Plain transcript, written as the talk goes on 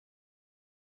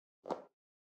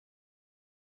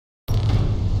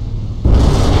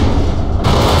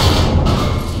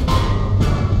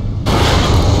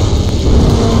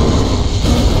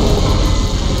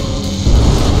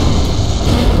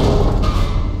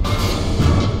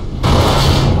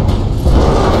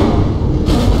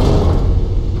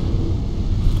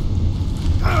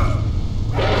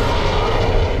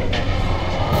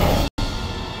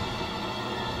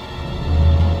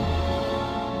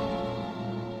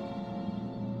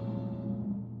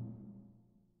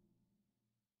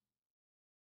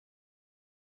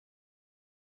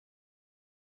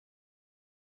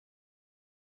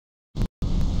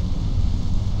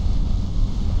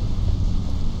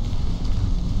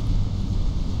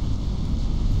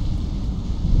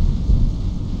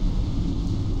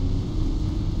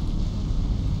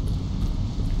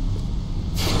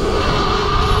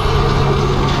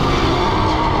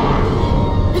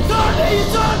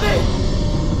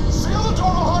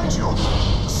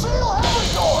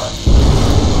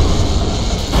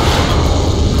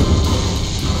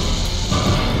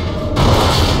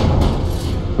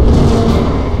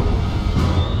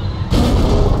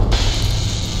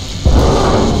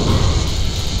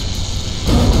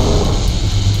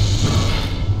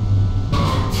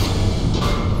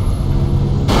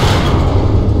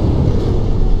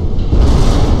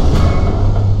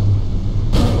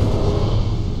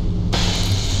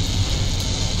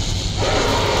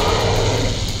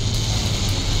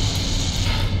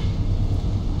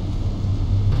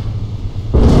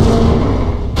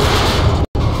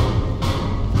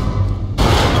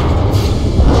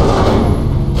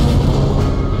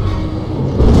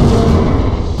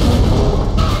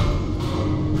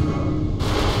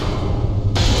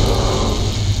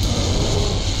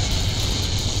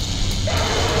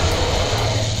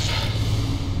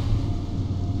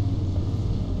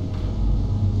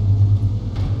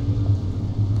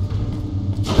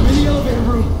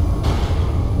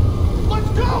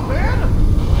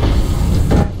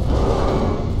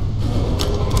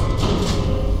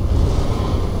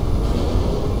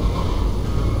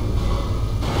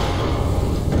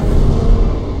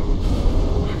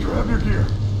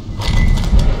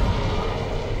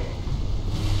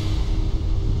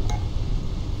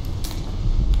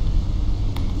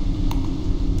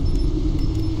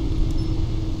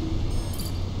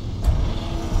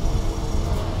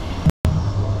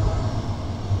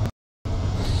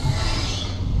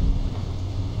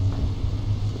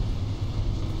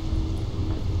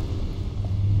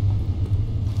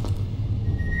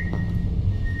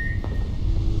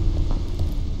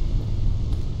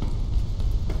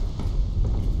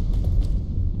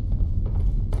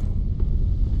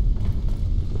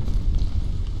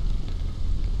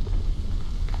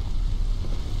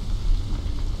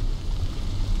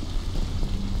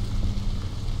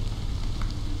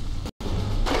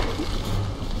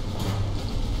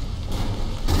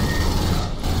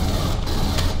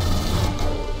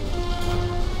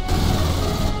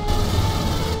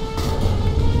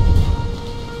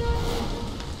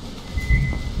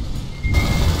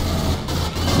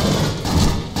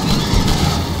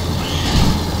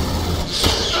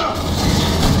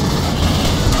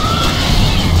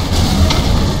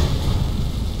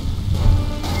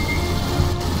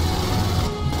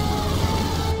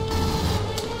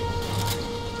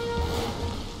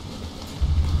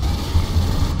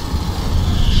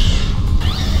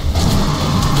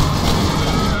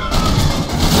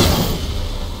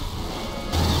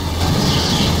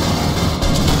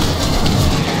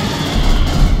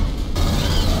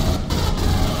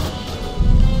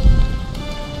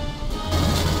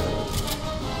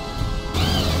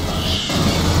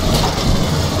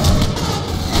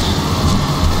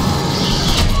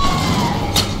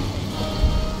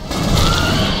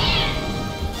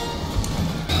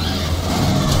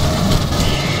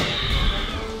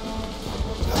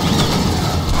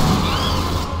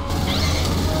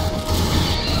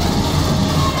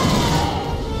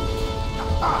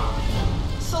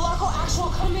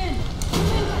Come in! Come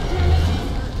in,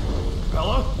 goddammit!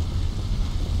 Bella?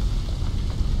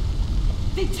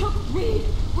 They took Reed!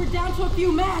 We're down to a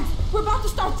few mans! We're about to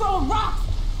start throwing rocks!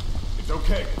 It's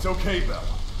okay, Bella.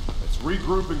 Let's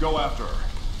regroup and go after her.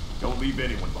 Don't leave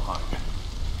anyone behind.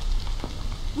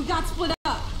 We got split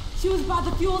up. She was by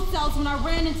the fuel cells when I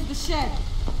ran into the shed.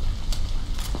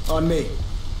 On me.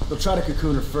 They'll try to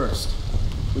cocoon her first.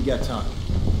 We got time.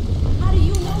 How do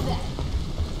you know that?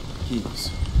 Keys.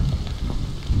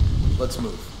 Let's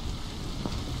move.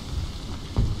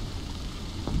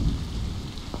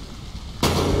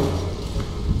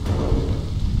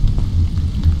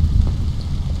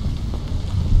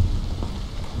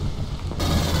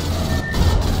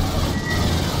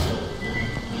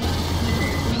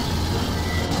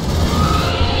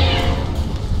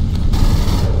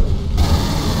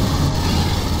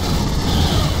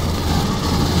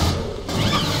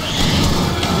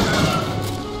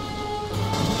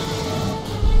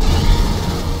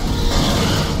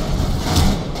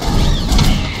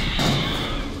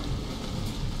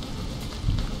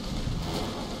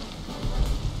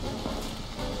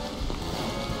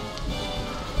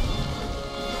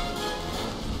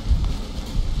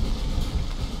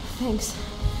 Thanks.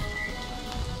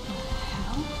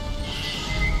 Hell?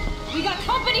 We got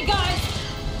company, guys!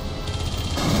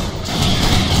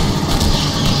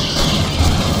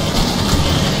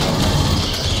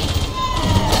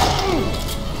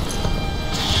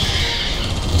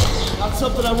 Not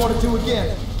something I want to do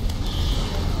again.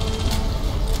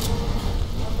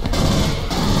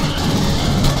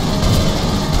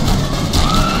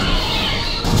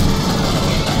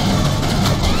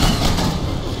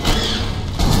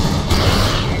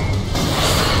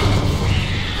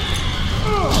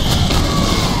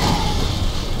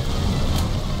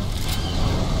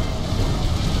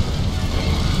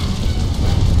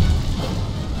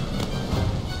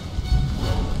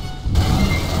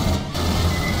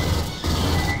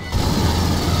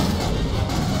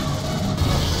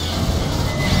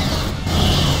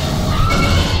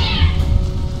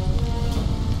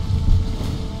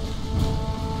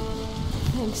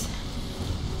 Thanks.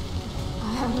 I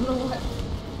don't know what...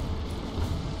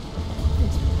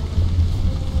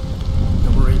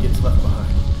 No Marine gets left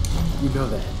behind. You know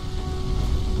that.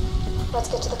 Let's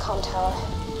get to the comm tower.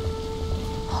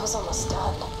 I was almost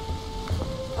done.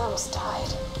 I almost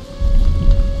died.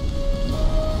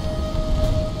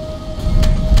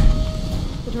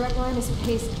 The direct line is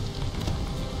paced.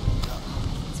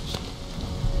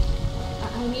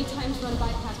 I need time to run a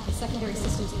bypass with the secondary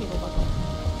systems cable buckle.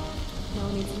 No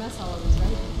one needs to mess all of this,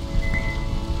 right?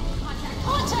 Contact!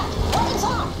 Contact! Weapons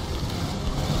on!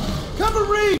 Cover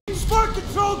Reed! Spark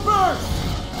control burst!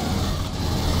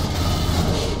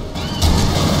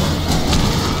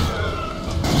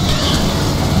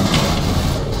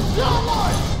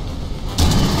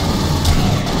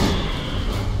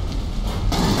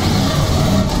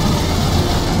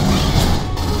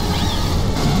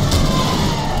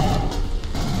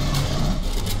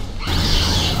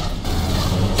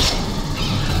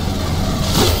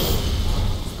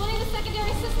 Splitting the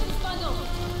secondary systems bundle!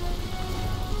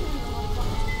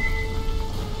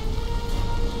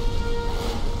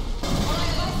 Alright,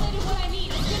 I've isolated what I need.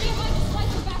 Give me a mic to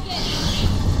slice them back in.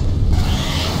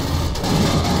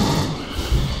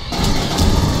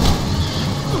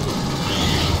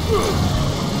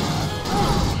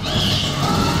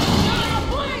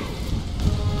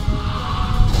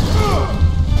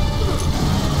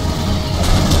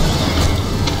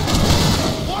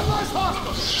 One less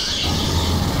hostile!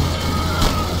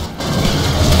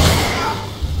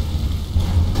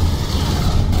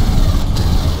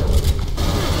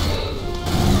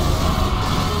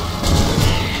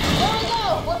 There we go!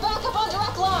 We're back up on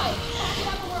direct line! Back it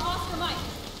up and we're Oscar Mike.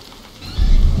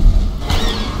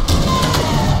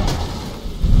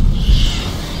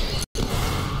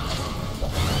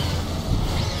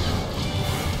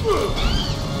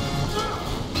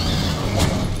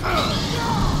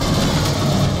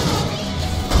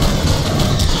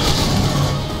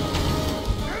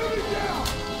 Enemy down!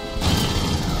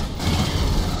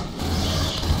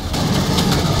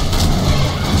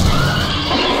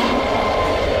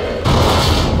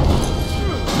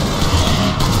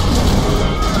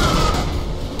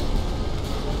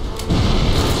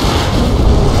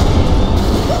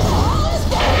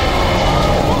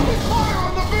 Open fire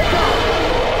on the vehicle!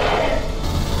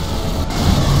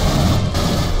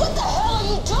 What the hell are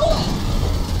you doing?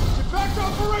 Get back to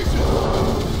operation!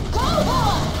 Go,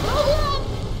 Bella! Move up!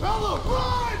 Bella,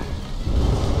 run!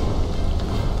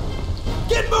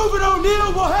 Get moving, O'Neill!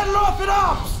 We'll head it off at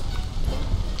ops!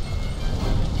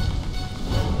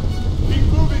 Keep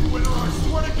moving, Winter, or I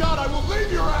swear to God I will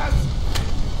leave you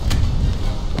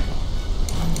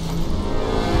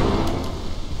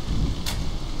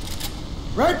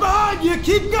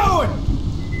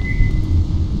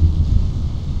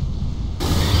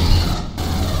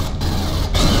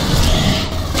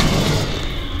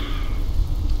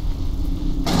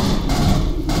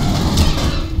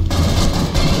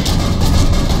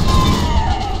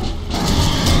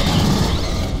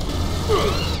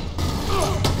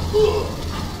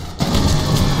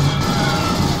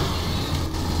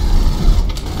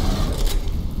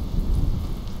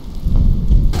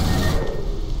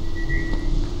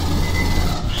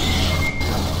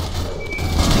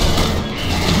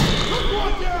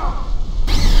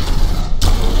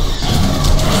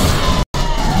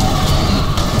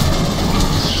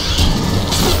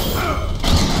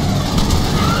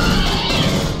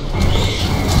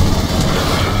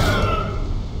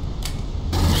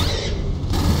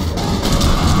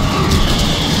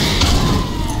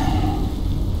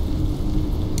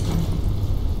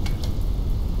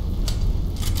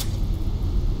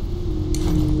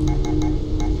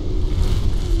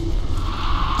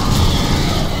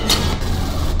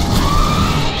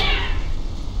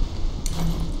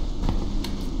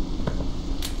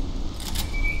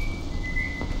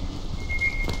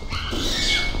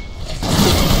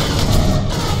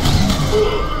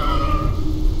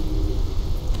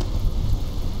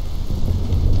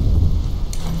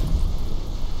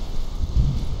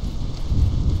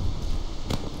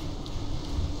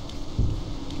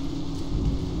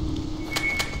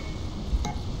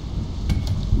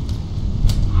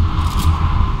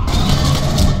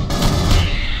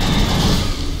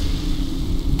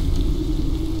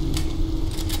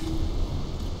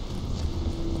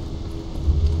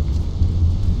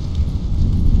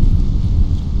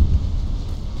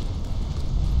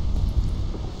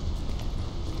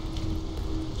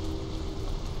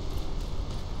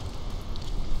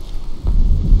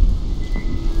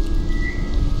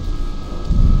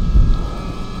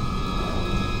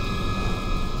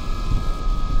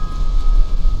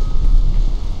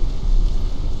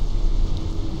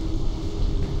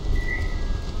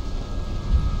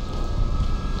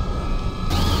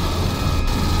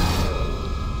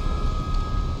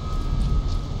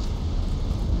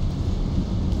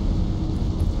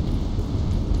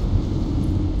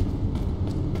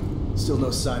no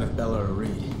sign of Bella or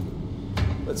Reed.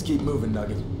 Let's keep moving,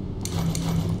 Nugget.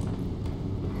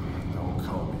 Don't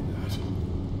call me that.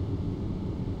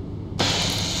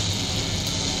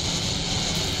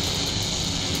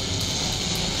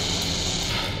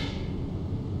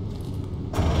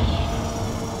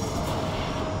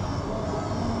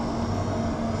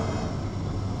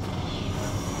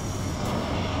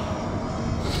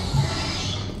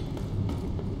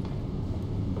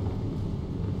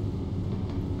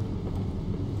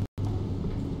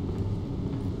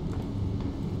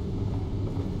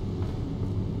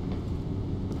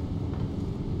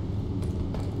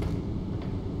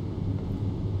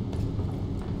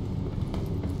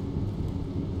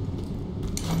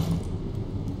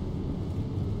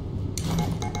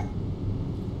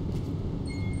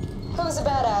 Who's a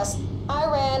badass? I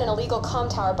ran an illegal comm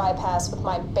tower bypass with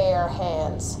my bare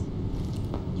hands.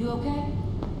 You okay?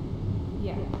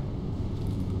 Yeah.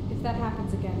 If that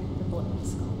happens again, the bullet will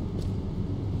skull.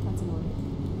 That's an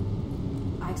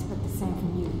order. I expect the same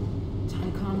from you.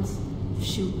 Time comes,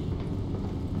 shoot me.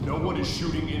 No one is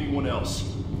shooting anyone else.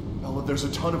 Bella, there's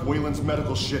a ton of Wayland's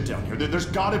medical shit down here. There's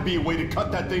gotta be a way to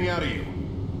cut that thing out of you.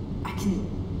 I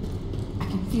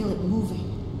can feel it moving.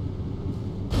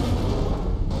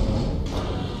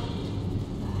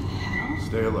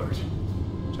 Stay alert.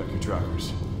 Check your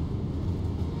trackers.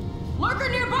 Lurker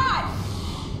nearby!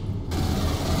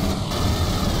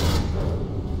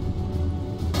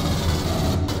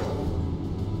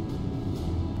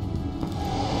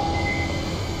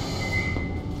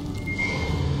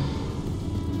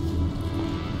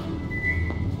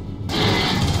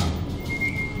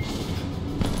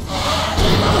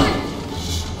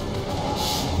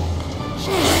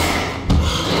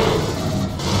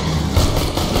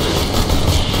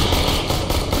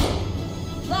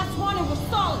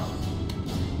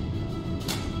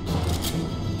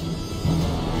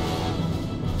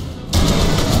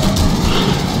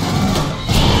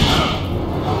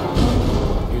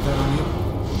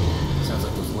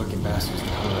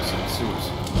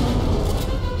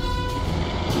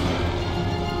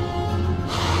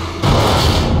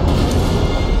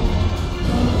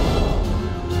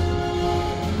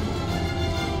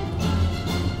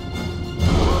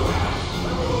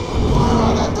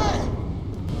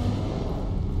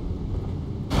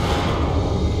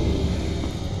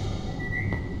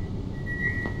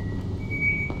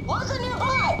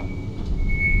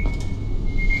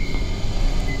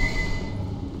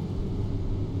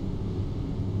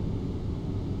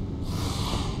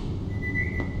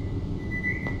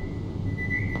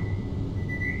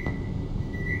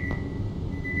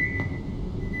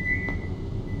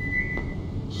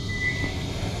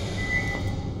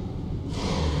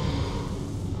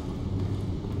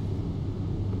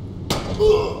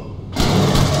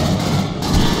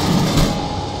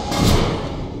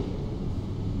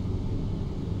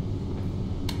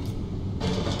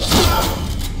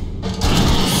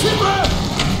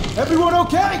 Everyone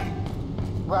okay?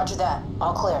 Roger that.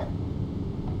 All clear.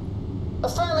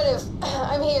 Affirmative.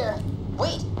 I'm here.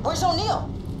 Wait, where's O'Neill?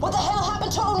 What the hell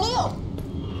happened to O'Neill?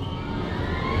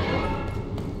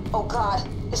 Oh God,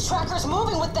 his tracker's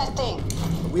moving with that thing.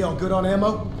 Are we all good on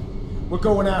ammo? We're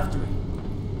going after it.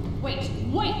 Wait!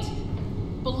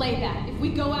 Belay that. If we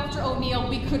go after O'Neill,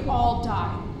 we could all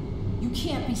die. You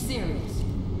can't be serious.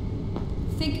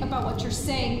 Think about what you're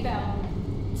saying, Belle.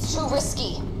 It's too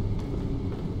risky.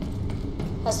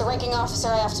 As the ranking officer,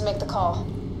 I have to make the call.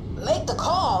 Make the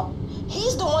call?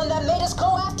 He's the one that made us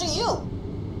go after you!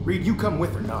 Reed, you come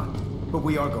with or not, but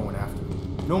we are going after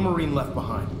him. No Marine left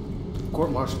behind.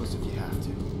 Court-martial us if you have to.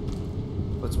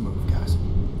 Let's move, guys.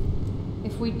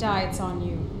 If we die, it's on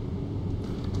you.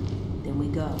 Then we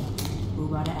go.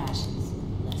 Hoorah to ashes.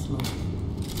 Let's move.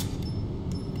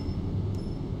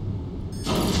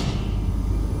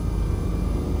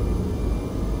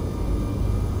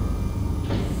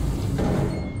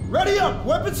 Ready up!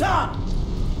 Weapons hot!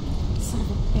 Son of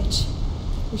a bitch.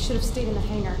 We should have stayed in the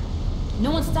hangar.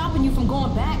 No one's stopping you from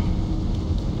going back.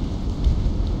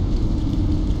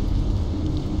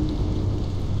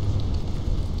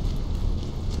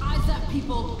 Eyes up,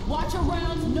 people. Watch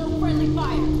around, no friendly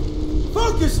fire.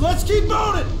 Focus! Let's keep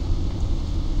moving!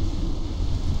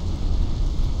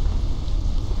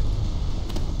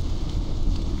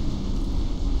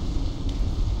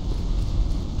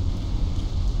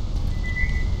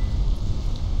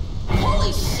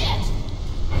 Holy shit!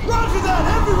 Roger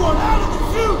that! Everyone out of the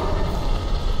chute!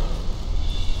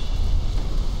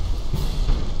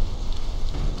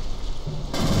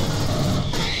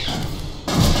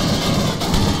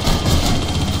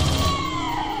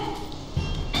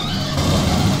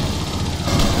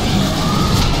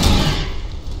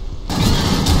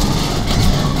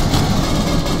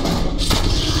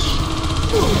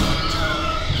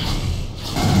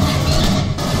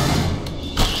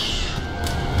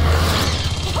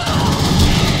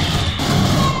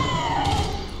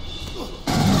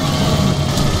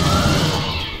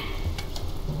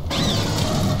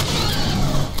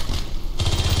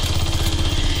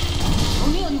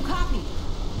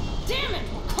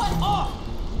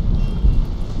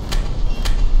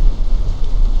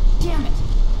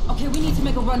 need to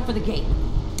make a run for the gate.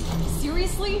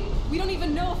 Seriously? We don't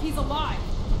even know if he's alive.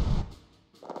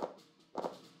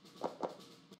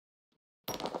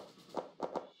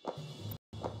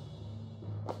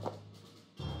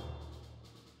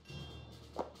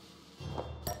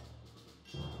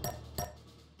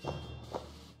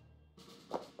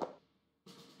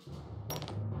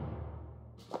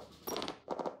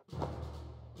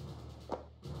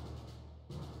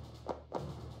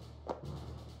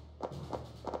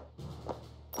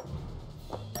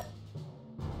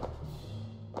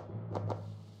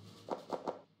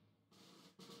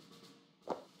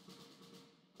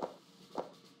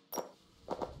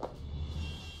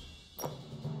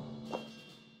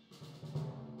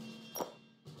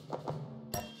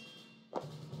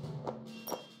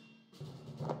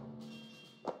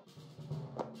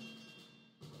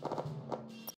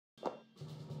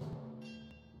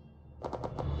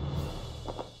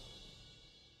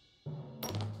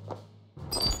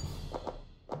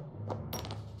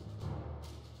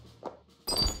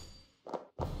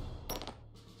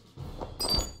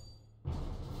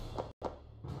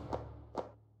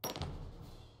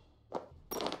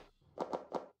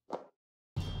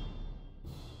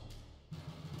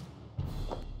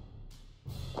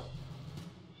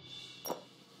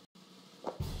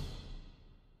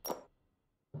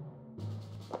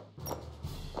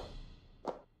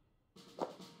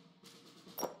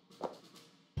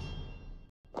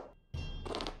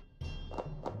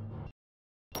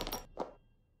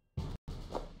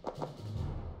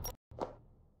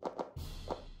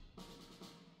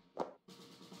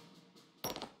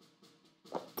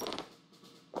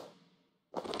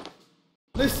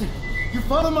 Listen, you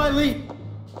follow my lead.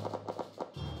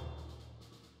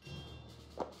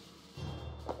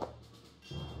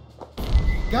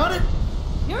 Got it?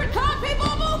 Here it comes, people,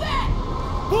 move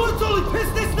it! Bullets only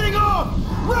piss this thing off!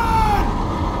 Run!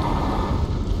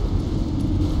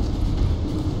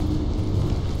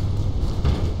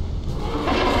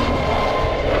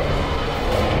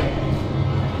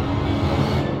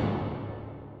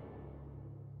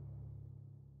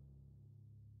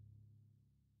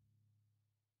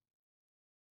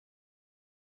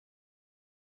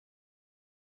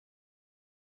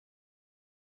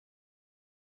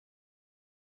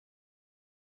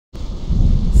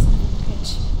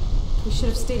 We should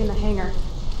have stayed in the hangar.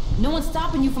 No one's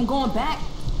stopping you from going back.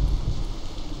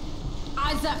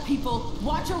 Eyes up, people.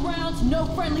 Watch your rounds, no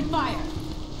friendly fire.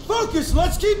 Focus,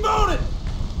 let's keep moving!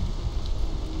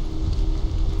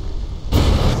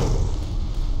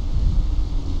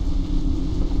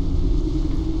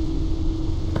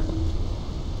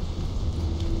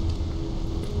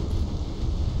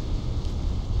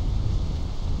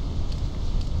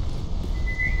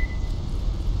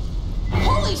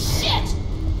 Holy shit!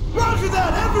 Roger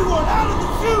that! Everyone out of the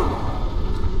chute!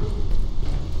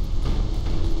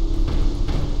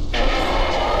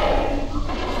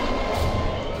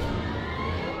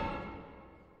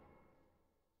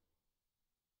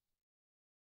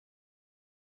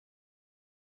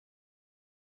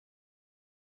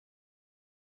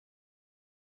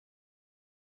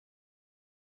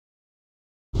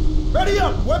 Ready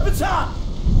up! Weapons hot!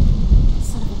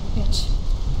 Son of a bitch.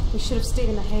 We should have stayed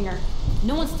in the hangar.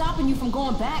 No one's stopping you from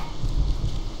going back.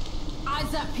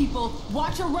 Eyes up, people.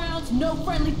 Watch your rounds, no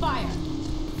friendly fire.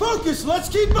 Focus, let's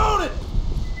keep moving!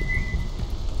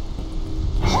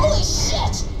 Holy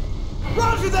shit!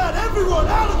 Roger that! Everyone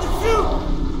out of the chute!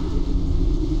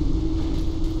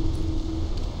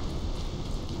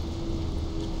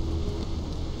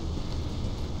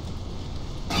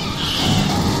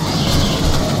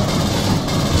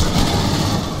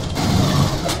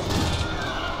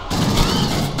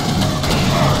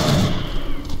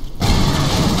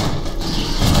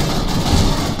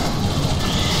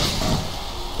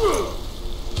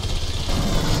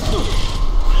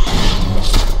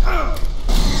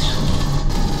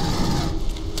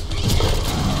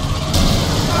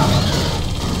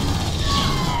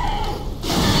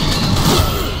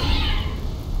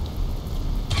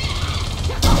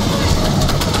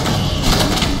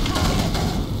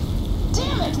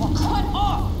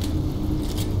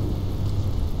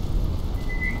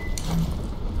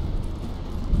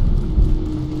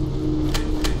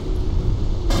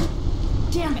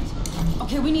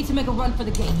 To make a run for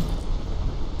the gate.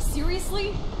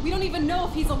 Seriously? We don't even know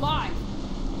if he's alive.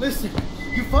 Listen,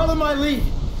 you follow my lead.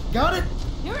 Got it?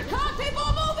 Here it comes, people,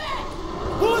 move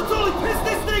it! Bullets only piss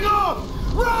this thing off!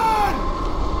 Run!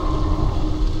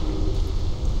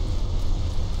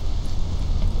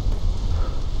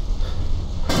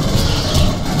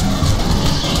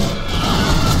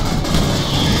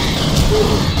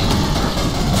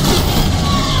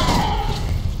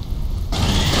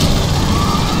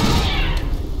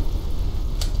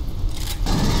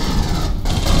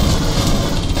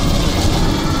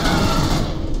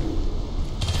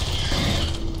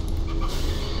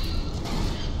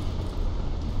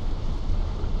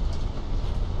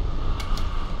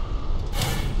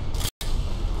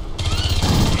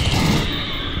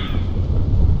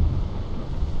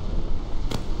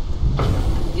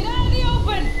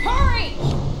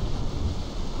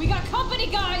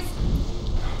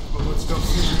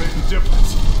 think we made the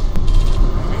difference.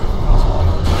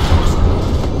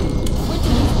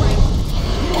 Winton is right.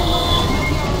 You know what? That might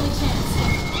be our only chance.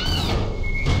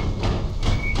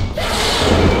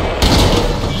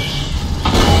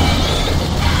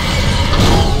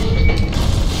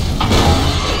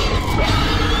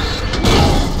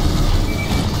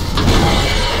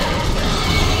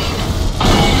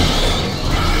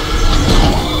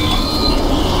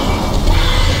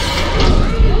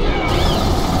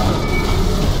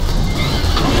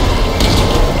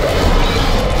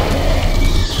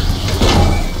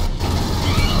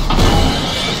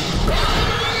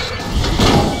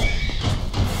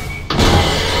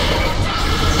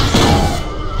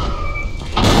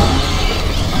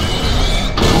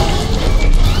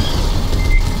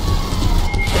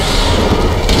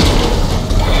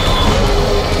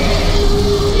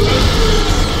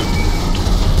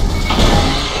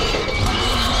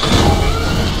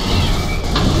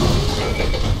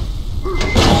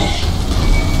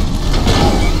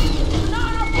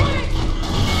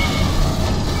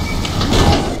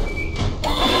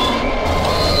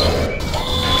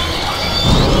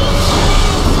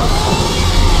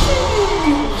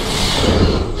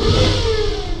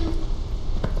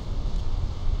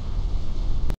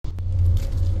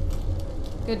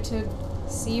 Good to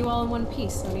see you all in one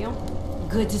piece, O'Neill.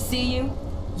 Good to see you.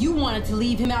 You wanted to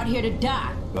leave him out here to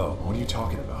die. Oh, what are you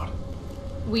talking about?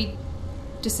 We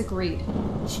disagreed.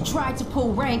 She tried to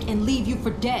pull rank and leave you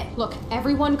for dead. Look,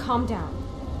 everyone calm down.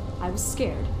 I was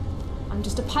scared. I'm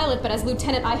just a pilot, but as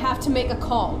lieutenant, I have to make a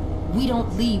call. We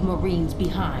don't leave Marines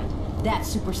behind. That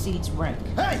supersedes rank.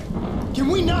 Hey! Can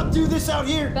we not do this out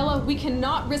here? Bella, we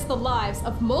cannot risk the lives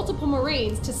of multiple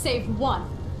Marines to save one.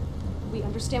 We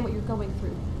understand what you're going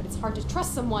through, but it's hard to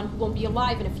trust someone who won't be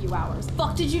alive in a few hours.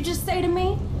 Fuck did you just say to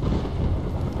me?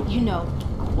 You know,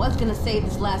 I was gonna save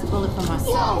this last bullet for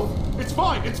myself. Whoa! It's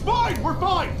fine, we're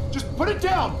fine! Just put it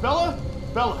down, Bella!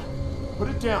 Bella, put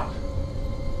it down.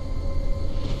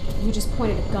 You just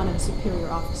pointed a gun at a superior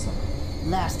officer.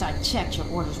 Last I checked, your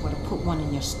orders were to put one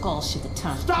in your skull should the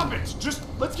time. Stop it! Just,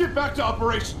 let's get back to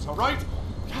operations, all right?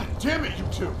 God damn it, you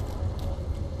two!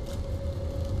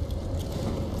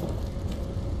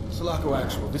 Sulaco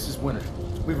Actual, this is Winter.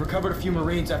 We've recovered a few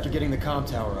Marines after getting the comm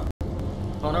tower up.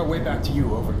 On our way back to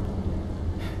you, over.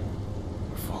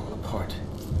 We're falling apart.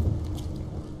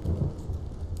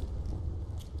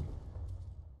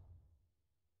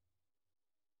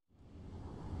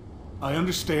 I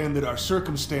understand that our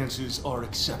circumstances are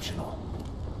exceptional.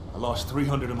 I lost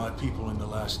 300 of my people in the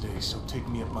last days, so take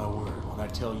me at my word when I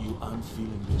tell you I'm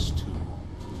feeling this too.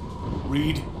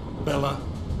 Reed, Bella,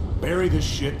 bury this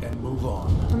shit and move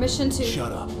on. Permission to...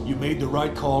 Shut up. You made the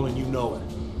right call and you know it.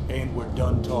 And we're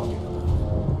done talking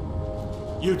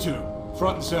about it. You two,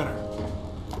 front and center.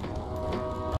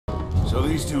 So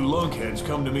these two lunkheads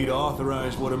come to me to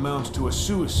authorize what amounts to a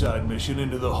suicide mission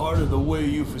into the heart of the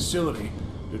Wii U facility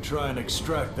to try and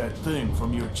extract that thing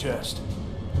from your chest.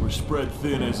 We're spread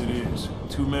thin as it is.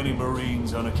 Too many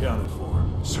Marines unaccounted for.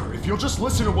 Sir, if you'll just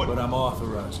listen to what... But I'm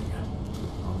authorizing it.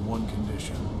 On one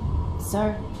condition.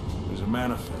 Sir? There's a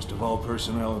manifest of all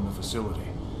personnel in the facility.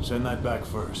 Send that back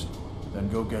first. Then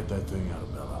go get that thing out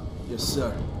of Bella. Yes,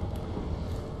 sir.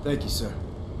 Thank you, sir.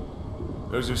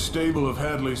 There's a stable of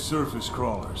Hadley's surface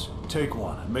crawlers. Take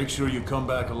one and make sure you come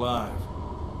back alive.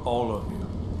 All of you.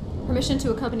 Permission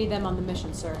to accompany them on the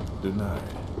mission, sir. Denied.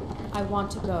 I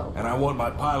want to go. And I want my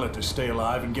pilot to stay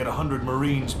alive and get 100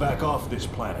 Marines back off this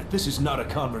planet. This is not a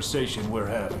conversation we're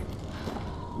having.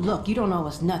 Look, you don't owe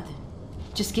us nothing.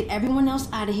 Just get everyone else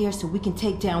out of here so we can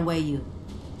take down Wei Yu.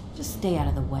 Just stay out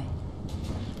of the way.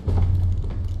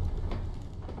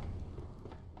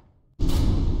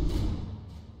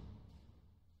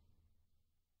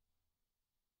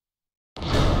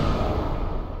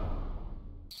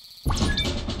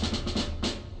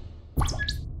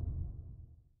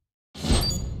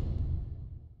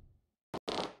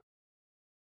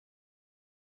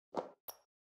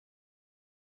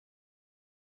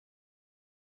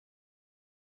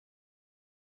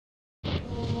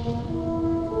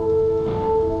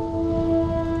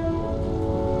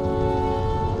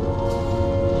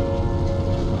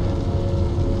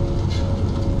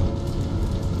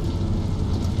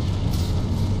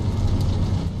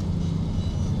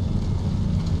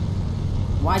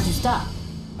 Why'd you stop?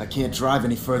 I can't drive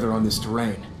any further on this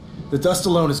terrain. The dust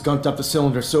alone has gunked up the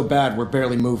cylinder so bad we're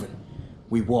barely moving.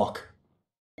 We walk.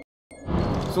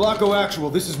 Sulaco Actual,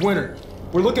 this is Winter.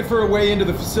 We're looking for a way into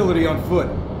the facility on foot.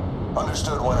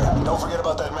 Understood, Winter. Don't forget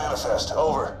about that manifest.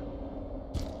 Over.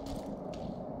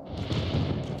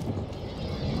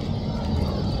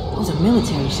 Those are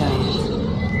military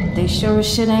shots. They sure as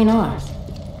shit ain't ours.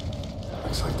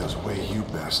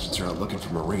 Bastards are out looking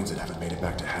for Marines that haven't made it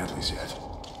back to Hadley's yet.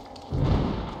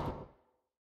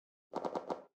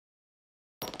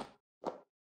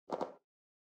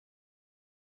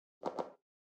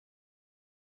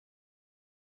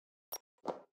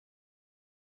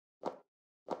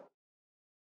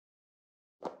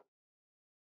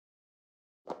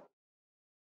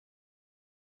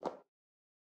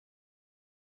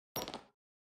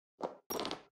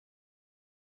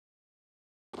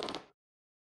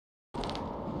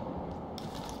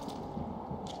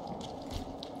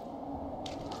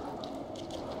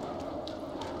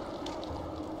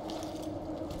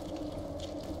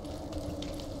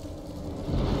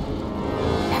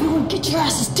 Get your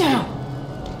asses down!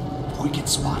 If we get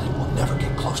spotted, we'll never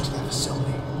get close to that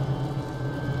facility.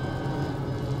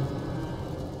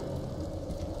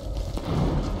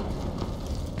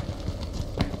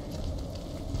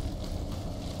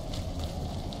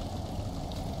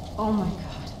 Oh my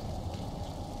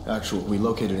god. Actual, we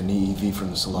located an EEV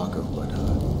from the Sulaco, but,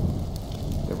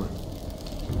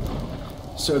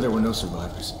 Sir, there were no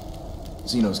survivors.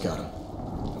 Zeno's got him.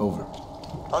 Over.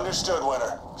 Understood,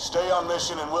 Winter. Stay on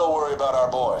mission and we'll worry about our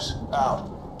boys. Out.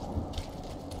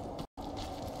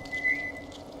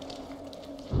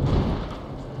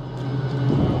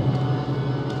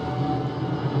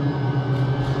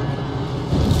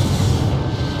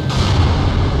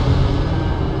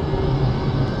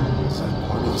 Is that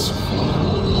part of the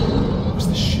supply? Is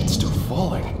the shit still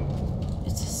falling?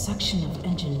 It's a section of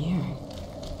engineering.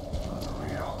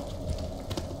 Unreal.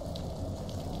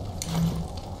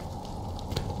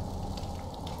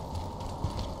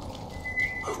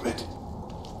 Movement.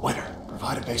 Winter,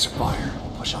 provide a base of fire.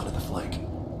 Push onto the flank.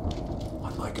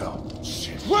 On my go.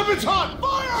 Shit. Weapons hot!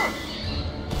 Fire!